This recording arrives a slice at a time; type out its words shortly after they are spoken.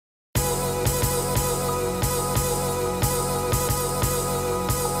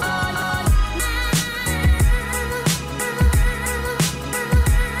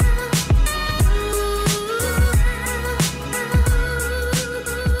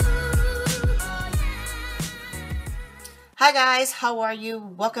Hi guys, how are you?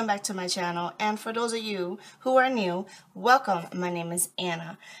 Welcome back to my channel. And for those of you who are new, welcome. My name is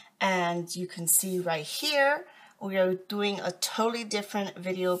Anna. And you can see right here, we are doing a totally different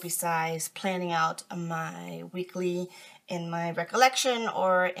video besides planning out my weekly in my recollection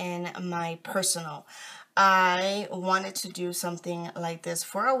or in my personal. I wanted to do something like this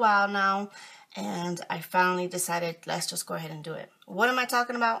for a while now, and I finally decided let's just go ahead and do it. What am I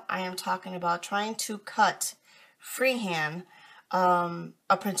talking about? I am talking about trying to cut freehand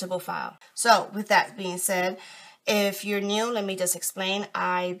a printable file. So with that being said, if you're new, let me just explain.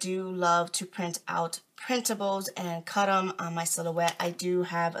 I do love to print out printables and cut them on my silhouette. I do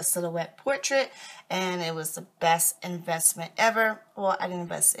have a silhouette portrait and it was the best investment ever. Well, I didn't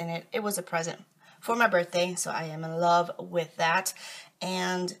invest in it. It was a present for my birthday, so I am in love with that.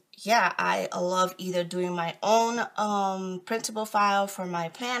 And yeah, I love either doing my own printable file for my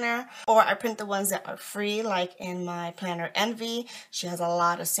planner, or I print the ones that are free, like in my planner Envy. She has a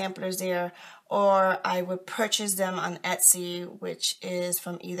lot of samplers there. Or I would purchase them on Etsy, which is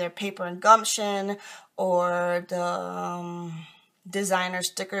from either Paper and Gumption or the designer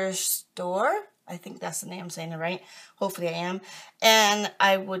sticker store. I think that's the name, I'm saying it right. Hopefully I am. And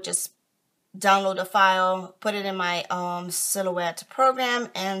I would just download a file, put it in my Silhouette program,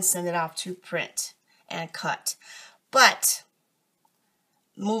 and send it off to print and cut. But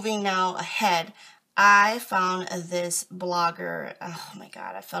moving now ahead, I found this blogger. Oh my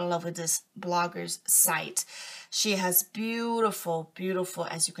God, I fell in love with this blogger's site. She has beautiful,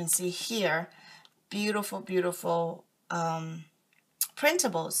 as you can see here, beautiful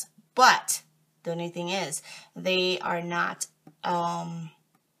printables. But the only thing is, they are not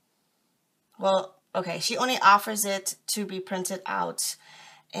well, okay, she only offers it to be printed out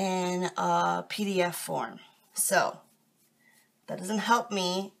in a PDF form. So that doesn't help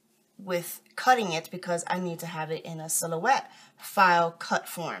me with cutting it because I need to have it in a Silhouette file cut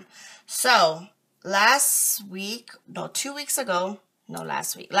form. So last week, the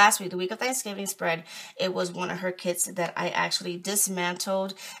week of Thanksgiving spread, it was one of her kits that I actually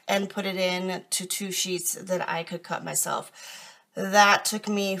dismantled and put it in to 2 sheets that I could cut myself. That took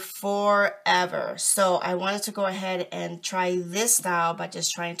me forever. So I wanted to go ahead and try this style by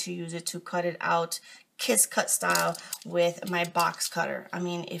just trying to use it to cut it out, kiss cut style, with my box cutter. I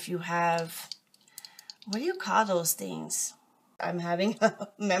mean, if you have, what do you call those things? I'm having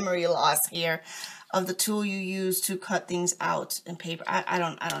memory loss here of the tool you use to cut things out in paper. I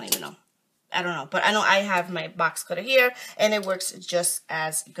don't even know. I don't know, but I know I have my box cutter here and it works just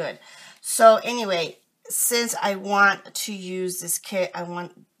as good. So anyway, since I want to use this kit, I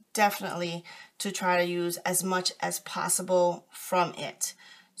want definitely to try to use as much as possible from it.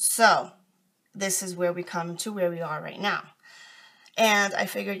 So this is where we come to where we are right now. And I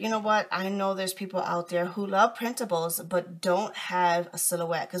figured, you know what? I know there's people out there who love printables but don't have a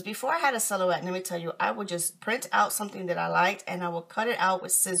Silhouette. Because before I had a Silhouette, let me tell you, I would just print out something that I liked and I would cut it out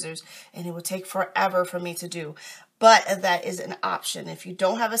with scissors and it would take forever for me to do. But that is an option. If you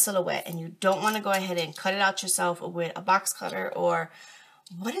don't have a Silhouette and you don't want to go ahead and cut it out yourself with a box cutter, or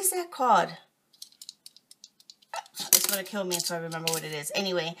what is that called? It's going to kill me until I remember what it is.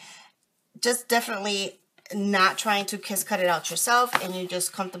 Anyway, just definitely not trying to cut it out yourself and you're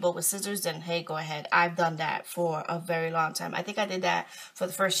just comfortable with scissors, then hey, go ahead. I've done that for a very long time. I think I did that for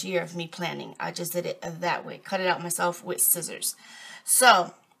the first year of me planning. I just did it that way, cut it out myself with scissors.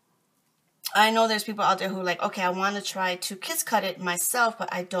 So I know there's people out there who are like, okay, I want to try to cut it myself,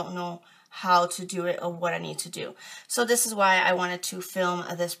 but I don't know how to do it or what I need to do. So this is why I wanted to film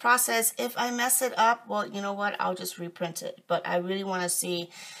this process. If I mess it up, well, you know what? I'll just reprint it. But I really want to see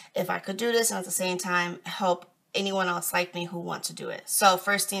if I could do this and at the same time help anyone else like me who wants to do it. So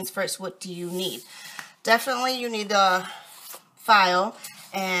first things first, what do you need? Definitely you need the file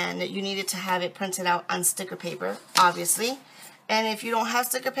and you needed to have it printed out on sticker paper, obviously. And if you don't have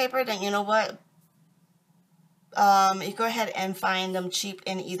sticker paper, then you know what? You go ahead and find them cheap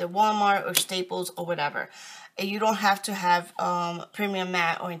in either Walmart or Staples or whatever. And you don't have to have premium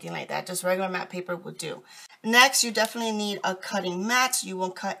mat or anything like that. Just regular matte paper would do. Next, you definitely need a cutting mat. You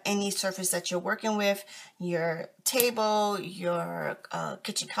won't cut any surface that you're working with. Your table, your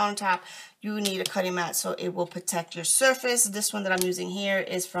kitchen countertop, you need a cutting mat so it will protect your surface. This one that I'm using here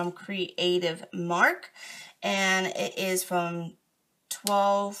is from Creative Mark. And it is from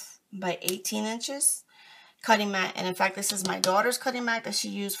 12 by 18 inches. Cutting mat, and in fact this is my daughter's cutting mat that she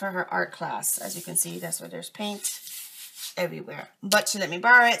used for her art class. As you can see, that's where there's paint everywhere, but she let me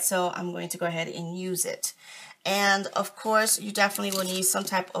borrow it, so I'm going to go ahead and use it. And of course you definitely will need some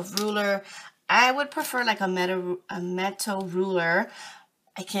type of ruler. I would prefer like a metal ruler.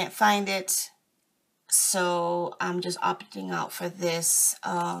 I can't find it So I'm just opting out for this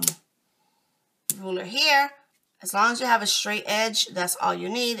ruler here. As long as you have a straight edge, that's all you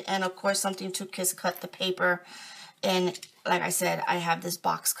need. And of course, something to cut the paper. And like I said, I have this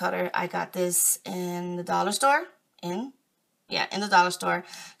box cutter. I got this in the dollar store. In the dollar store.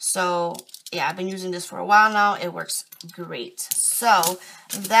 So yeah, I've been using this for a while now. It works great. So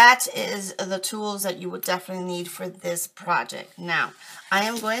that is the tools that you would definitely need for this project. Now, I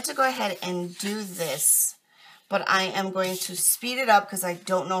am going to go ahead and do this, but I am going to speed it up because I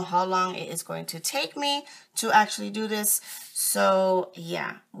don't know how long it is going to take me to actually do this. So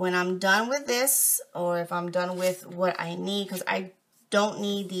yeah, when I'm done with this, or if I'm done with what I need, because I don't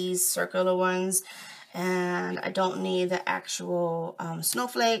need these circular ones, and I don't need the actual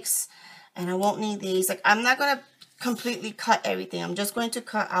snowflakes, and I won't need these. Like, I'm not going to completely cut everything. I'm just going to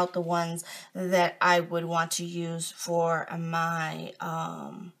cut out the ones that I would want to use for my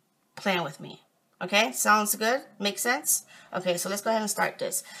plan with me. Okay, sounds good? Makes sense? Okay, so let's go ahead and start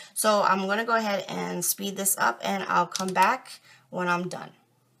this. So I'm going to go ahead and speed this up, and I'll come back when I'm done.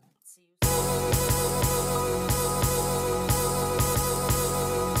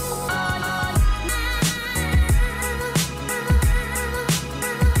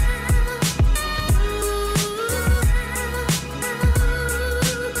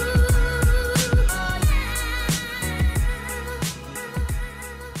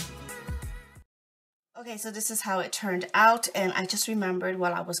 Okay, so this is how it turned out, and I just remembered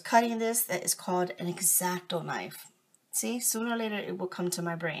while I was cutting this that it's called an X-Acto knife. See, sooner or later it will come to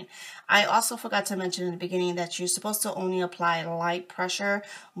my brain. I also forgot to mention in the beginning that you're supposed to only apply light pressure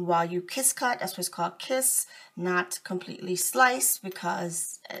while you kiss cut. That's what it's called, kiss, not completely slice,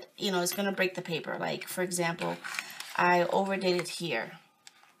 because you know, it's gonna break the paper. Like, for example, I overdid it here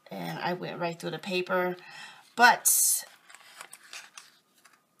and I went right through the paper, but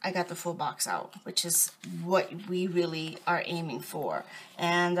I got the full box out, which is what we really are aiming for.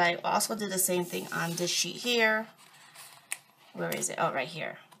 And I also did the same thing on this sheet here. Where is it? Oh, right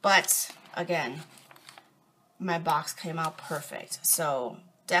here. But again, my box came out perfect. So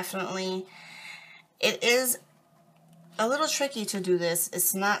definitely, it is a little tricky to do this.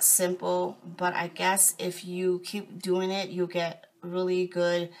 It's not simple, but I guess if you keep doing it, you'll get really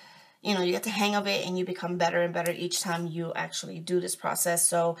good. You know, you get the hang of it and you become better and better each time you actually do this process.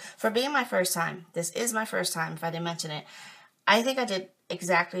 So for being my first time, this is my first time, if I didn't mention it, I think I did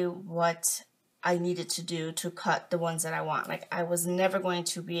exactly what I needed to do to cut the ones that I want. Like, I was never going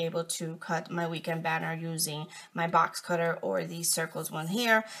to be able to cut my weekend banner using my box cutter or these circles one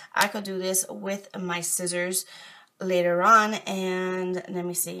here. I could do this with my scissors later on. And let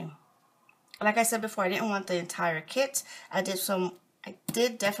me see. Like I said before, I didn't want the entire kit. I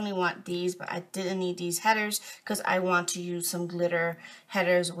did definitely want these, but I didn't need these headers because I want to use some glitter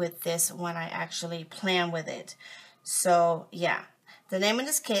headers with this when I actually plan with it. So yeah, the name of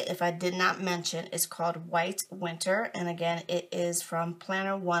this kit, if I did not mention, is called White Winter, and again, it is from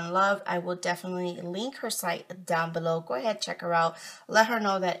Planner One Love. I will definitely link her site down below. Go ahead, check her out. Let her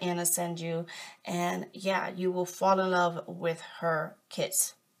know that Anna sent you, and yeah, you will fall in love with her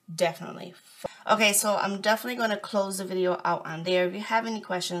kits. Definitely. Okay, so I'm definitely going to close the video out on there. If you have any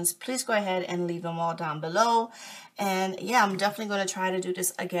questions, please go ahead and leave them all down below. And yeah, I'm definitely going to try to do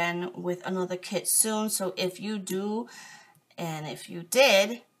this again with another kit soon. So if you do, and if you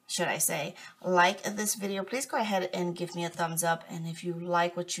did, should I say, like this video, please go ahead and give me a thumbs up. And if you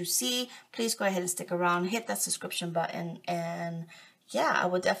like what you see, please go ahead and stick around, hit that subscription button. And yeah, I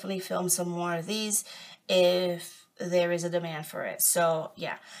will definitely film some more of these if there is a demand for it. So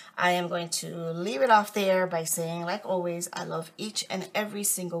yeah, I am going to leave it off there by saying, like always, I love each and every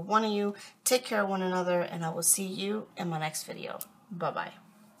single one of you. Take care of one another, and I will see you in my next video. Bye-bye.